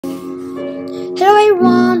Hello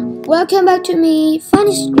everyone, welcome back to me,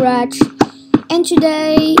 Funny Scratch, and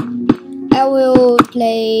today I will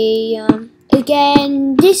play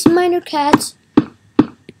again this Miner Cat.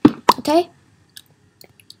 Okay,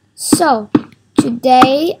 so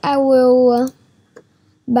today I will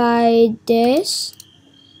buy this,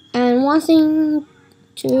 and one thing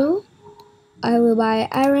too, I will buy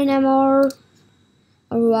iron armor.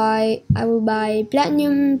 I will buy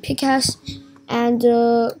platinum pickaxe and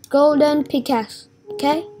golden pickaxe.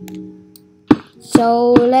 Okay,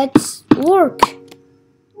 so let's work.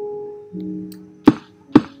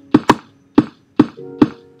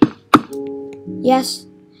 Yes,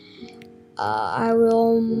 I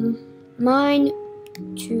will mine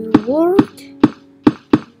to work.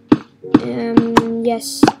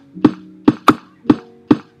 Yes,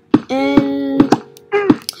 and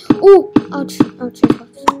oh, ouch, ouch, ouch.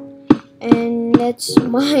 And let's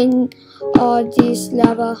mine all this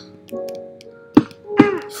lava.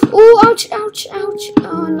 Oh, ouch, ouch, ouch.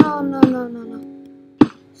 Oh, no, no, no, no, no.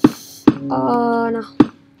 Oh, no.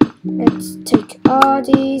 Let's take all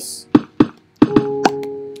these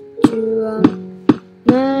to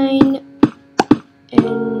mine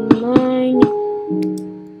and mine.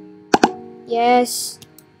 Yes.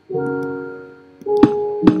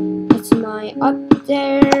 Let's mine up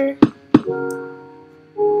there.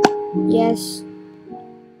 Yes.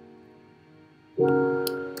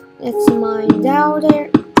 Let's mine down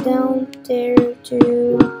there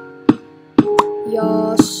too.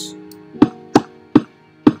 Yes.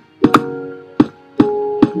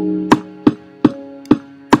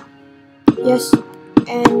 Yes,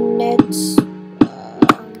 and let's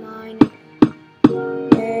mine.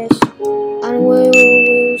 Yes, and we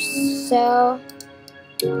will sell.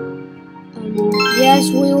 Yes,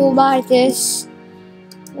 we will buy this.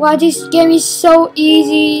 Wow, this game is so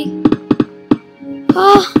easy.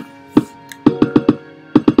 Ah,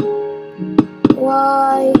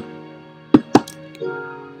 why?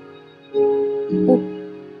 Oh.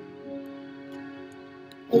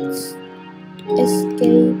 Let's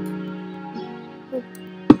escape.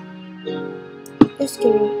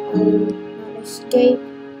 Escape. Not escape.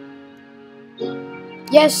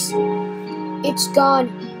 Yes, it's gone.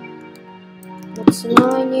 Let's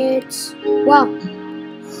mine it. Wow.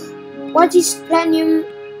 What is platinum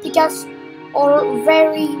pickaxe are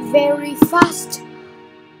very, very fast?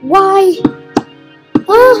 Why?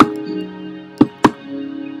 Huh?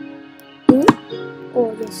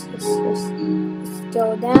 Oh, yes, yes, yes. Let's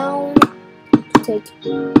go down. Take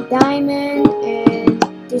diamond and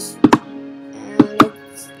this. And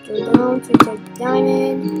let's go down to take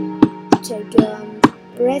diamond. Take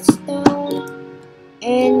redstone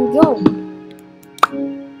and go.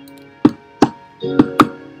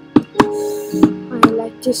 I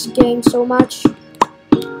like this game so much.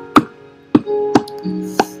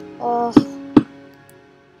 Oh,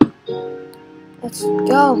 let's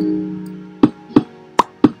go.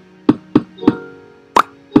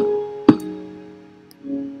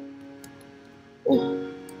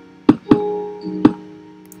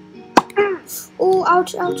 Oh,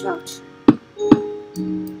 ouch, ouch, ouch.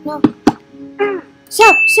 No.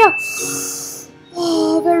 Sell, sell.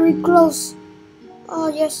 Oh, very close. Oh,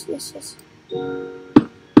 yes, yes, yes.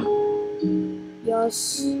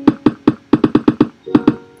 Yes.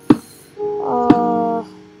 Oh,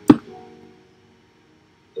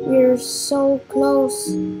 we're so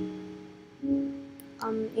close.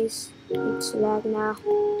 It's lag now.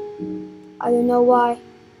 I don't know why.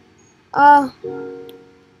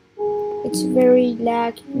 It's very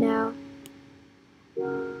lag now.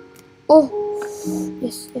 Oh,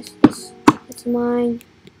 yes, yes, yes. It's mine.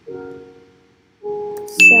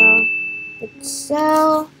 So let's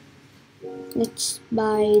sell. Let's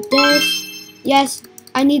buy this. Yes,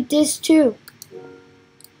 I need this too.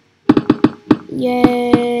 Yes,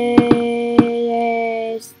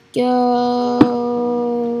 go.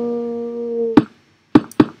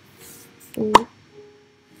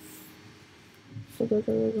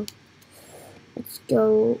 Go. Let's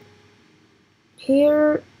go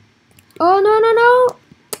here. Oh, no, no, no.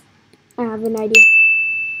 I have an idea.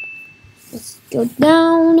 Let's go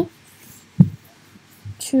down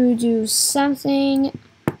to do something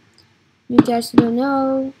you guys don't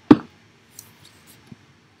know.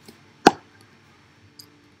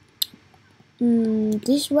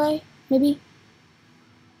 This way, maybe.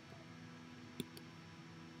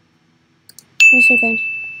 Wait a second.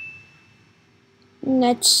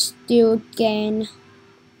 Let's do again.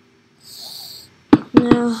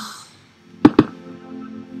 Now.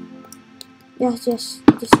 Yes, yes,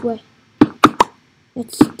 this way.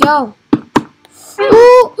 Let's go.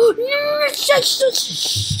 Oh!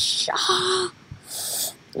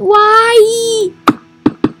 Why?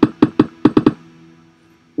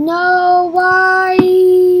 No, why?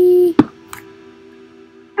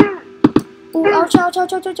 Oh, ouch, ouch,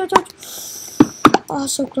 ouch, ouch, ouch, ouch, ouch. Oh,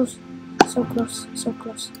 so close. So close. So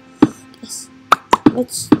close. Yes.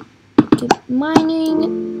 Let's keep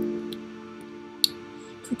mining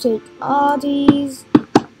to take all these.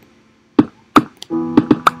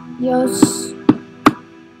 Yes.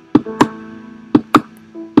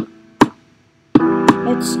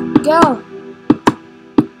 Let's go.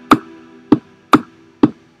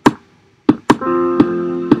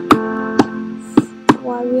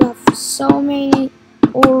 Why we have so many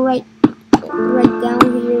ore right down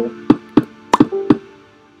here.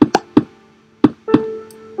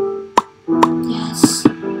 Yes.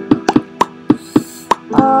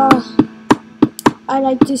 I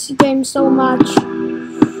like this game so much.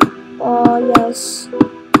 Oh yes.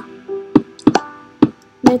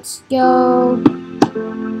 Let's go.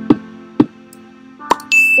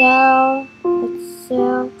 Sell. Let's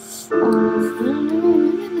sell.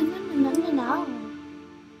 No.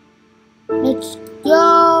 Let's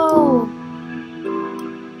go.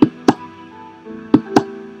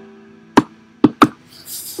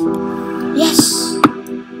 Yes.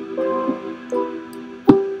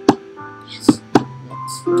 Yes.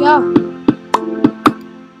 Let's go.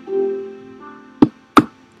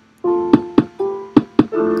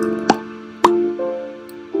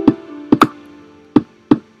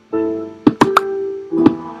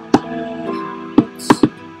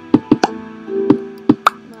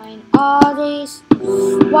 All these.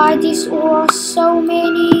 Why these ore so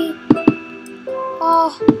many?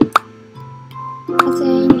 Oh, I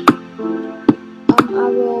think I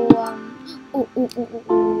will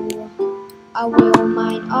I will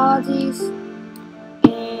mine all these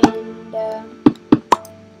and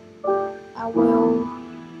I will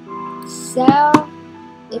sell.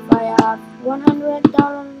 If I have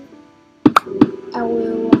 $100, I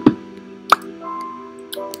will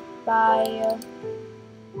buy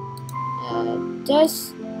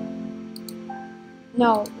this.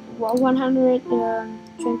 No, 125,000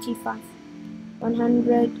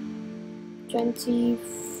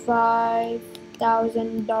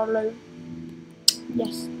 $125,000.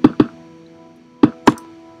 Yes.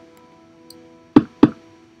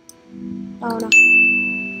 Oh no.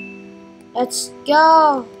 Let's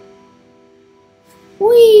go.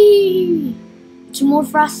 Whee! It's more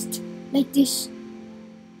fast like this.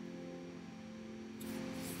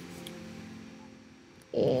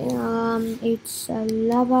 It's a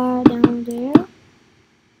lava down there.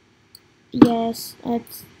 Yes,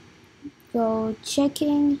 let's go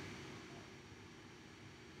checking.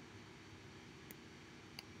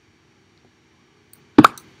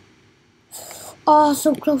 Oh,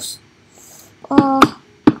 so close. Oh,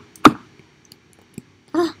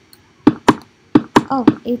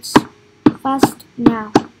 it's fast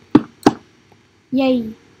now.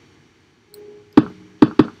 Yay.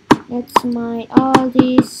 Let's mine all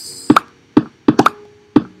these.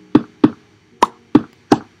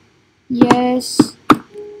 Yes.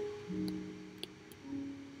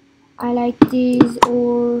 I like these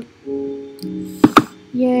ore.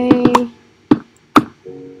 Yay.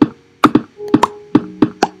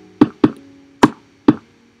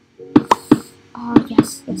 Oh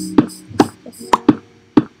yes, yes, yes, yes, yes.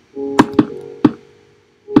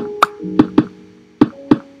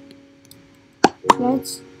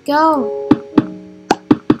 Let's go.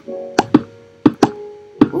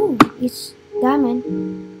 Ooh, it's diamond,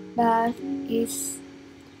 but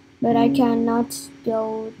I cannot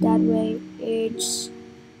go that way. It's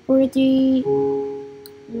pretty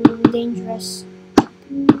dangerous.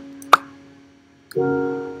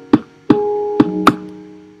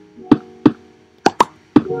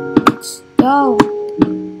 Let's go.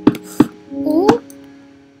 Ooh.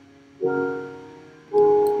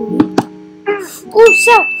 Ooh,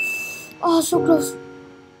 so. Oh, so close.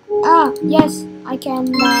 Ah, yes, I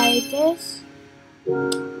can buy this.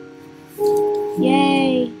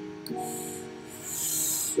 Yay.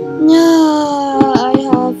 No, I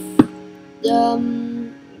have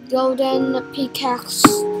golden pickaxe.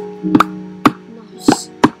 Nice.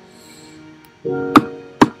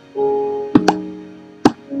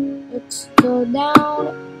 Let's go down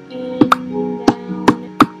and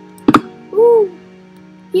down. Ooh,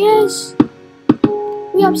 yes.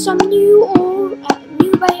 We have some new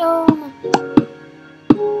new biome.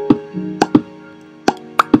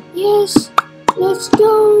 Yes, let's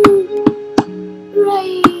go.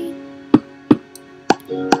 Right.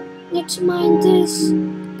 Let's mine this.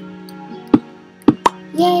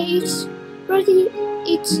 Yeah, it's ready.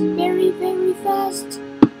 It's very, very fast.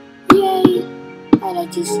 Yay. I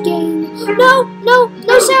like this game. No, no,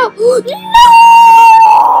 no cell. No!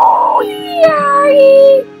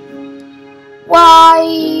 Yay! Why?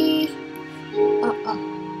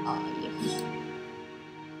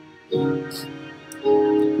 Yes.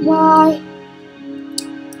 Why?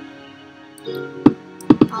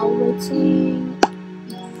 I'm waiting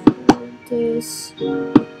for this.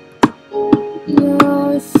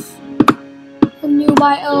 Yes. A new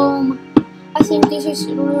biome. I think this is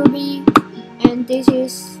ruby and this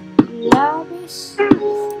is lapis.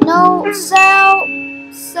 No, cell.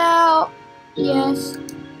 Yes,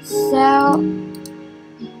 cell.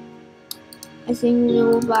 I think we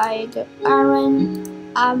will buy the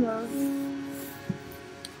iron armor.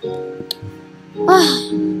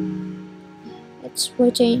 It's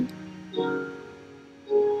waiting.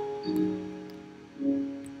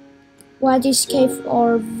 Why these caves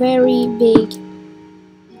are very big?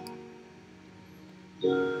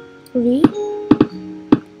 3,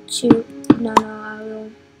 2, no, I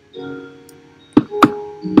will.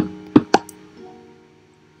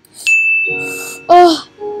 Oh,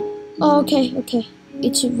 okay.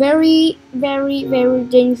 It's very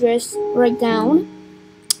dangerous right now.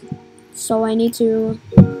 So I need to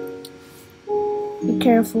be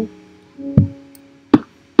careful.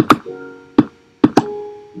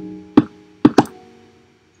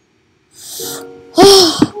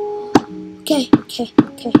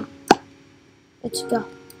 Okay. Let's go.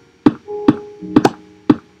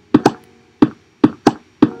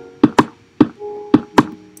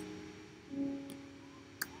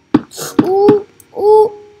 Ooh.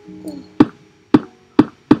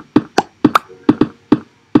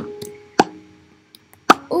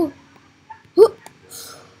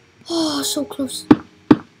 Oh, so close.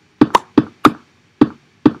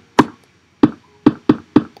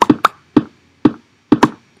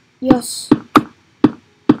 Yes.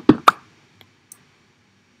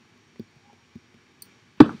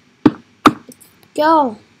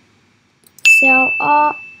 Go. Sell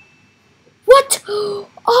up. What?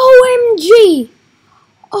 OMG!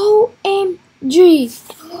 OMG!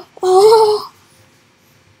 Oh,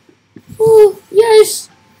 yes!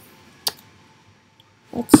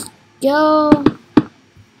 Let's go.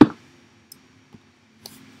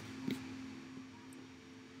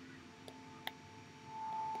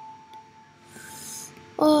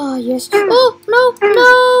 Oh, yes. Oh,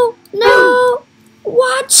 no!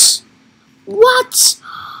 What?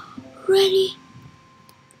 Ready?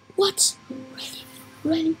 What?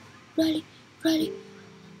 Ready?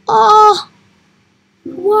 Oh!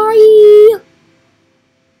 Why?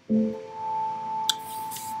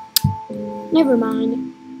 Never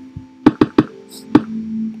mind.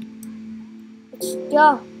 Let's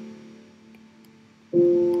go.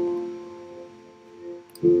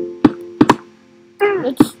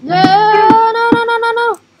 Let's no.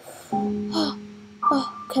 Oh,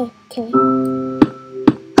 okay.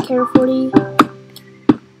 Carefully.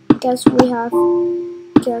 Because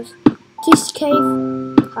this cave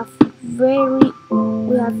have very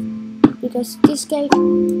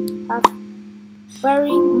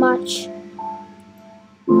much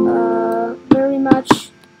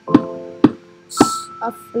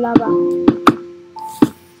of lava.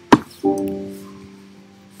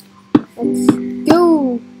 Let's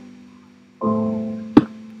go.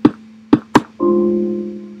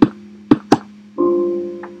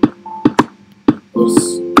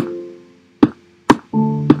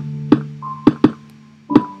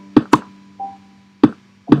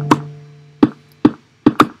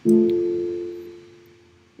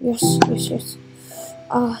 Yes.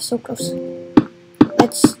 Ah, so close.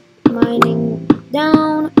 Let's mining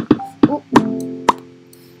down. Ooh.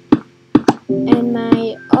 And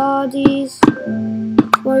my these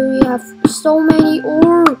where we have so many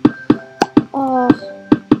ore. Oh.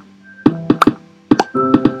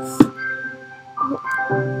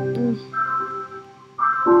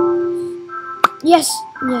 Yes,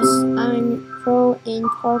 I'm pro in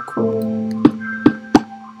parkour.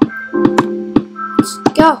 Let's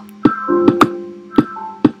go.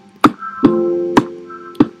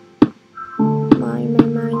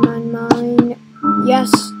 Mine.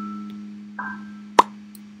 Yes.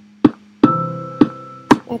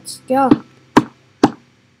 Let's go.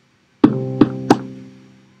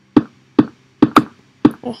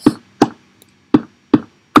 Yes.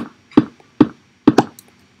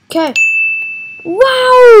 Okay.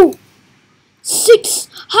 Wow!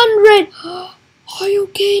 600! Are you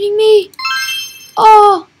kidding me?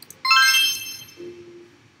 Oh!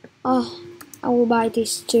 I will buy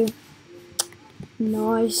this too.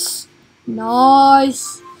 Nice.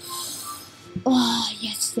 Oh,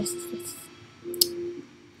 yes.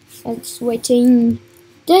 It's waiting.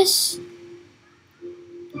 this.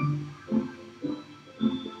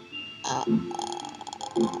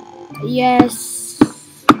 Yes.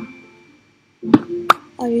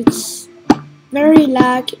 Oh, it's very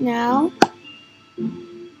lag now.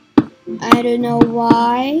 I don't know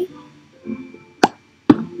why.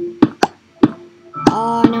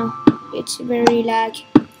 Oh no, it's very lag.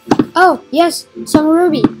 Oh yes, some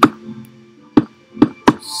ruby.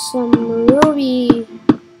 Some ruby.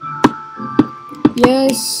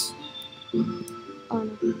 Yes. Oh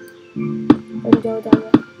no. Don't go that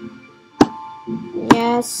way.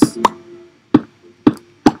 Yes.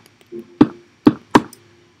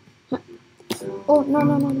 Oh no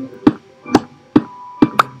no no no.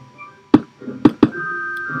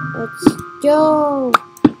 Let's go.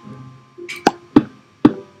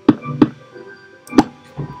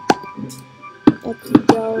 Let's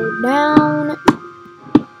go down.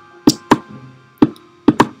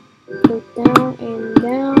 Go down and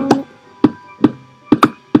down.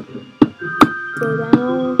 Go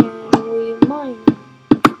down and we mine.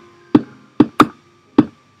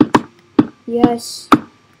 Yes.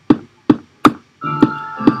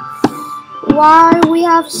 Why we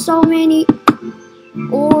have so many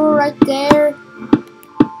ore right there?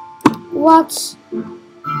 What?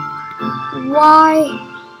 Why?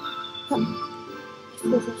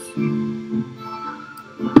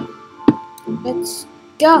 Let's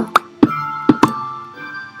go.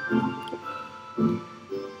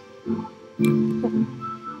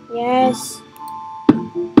 Yes.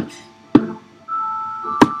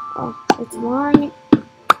 Oh, it's mine.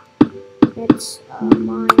 It's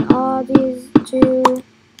mine. All these two.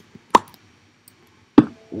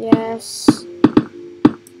 Yes.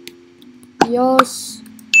 Yes.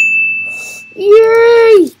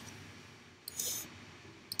 Yay!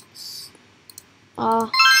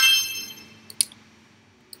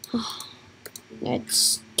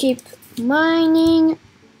 Let's keep mining.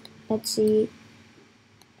 Let's see.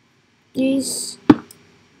 This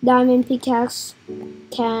diamond pickaxe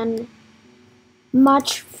can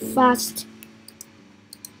much fast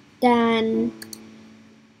than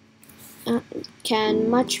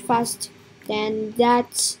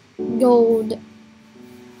that gold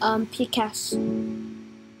pickaxe.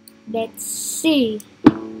 Let's see.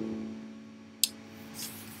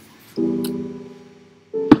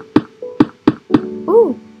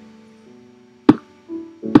 Ooh.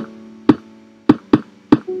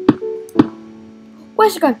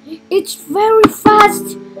 Where's it gone? It's very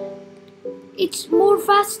fast. It's more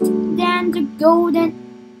fast than the golden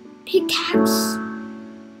pickaxe.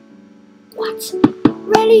 What?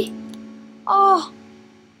 Really? Oh.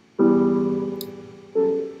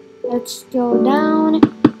 Let's go down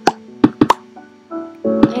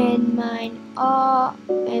and mine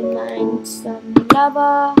some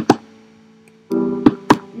lava.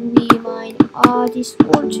 We mine all this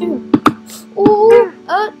ore too. Ooh,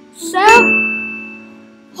 sell.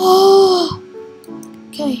 Oh.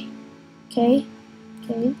 Okay.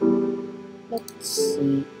 Let's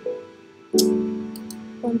see.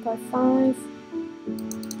 1.5.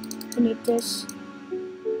 We need this.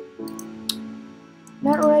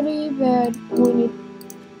 Not ready, but we need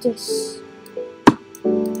this.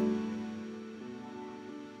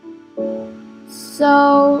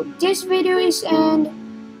 So this video is end.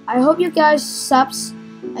 I hope you guys subs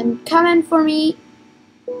and comment for me.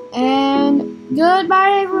 And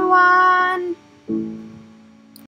goodbye everyone.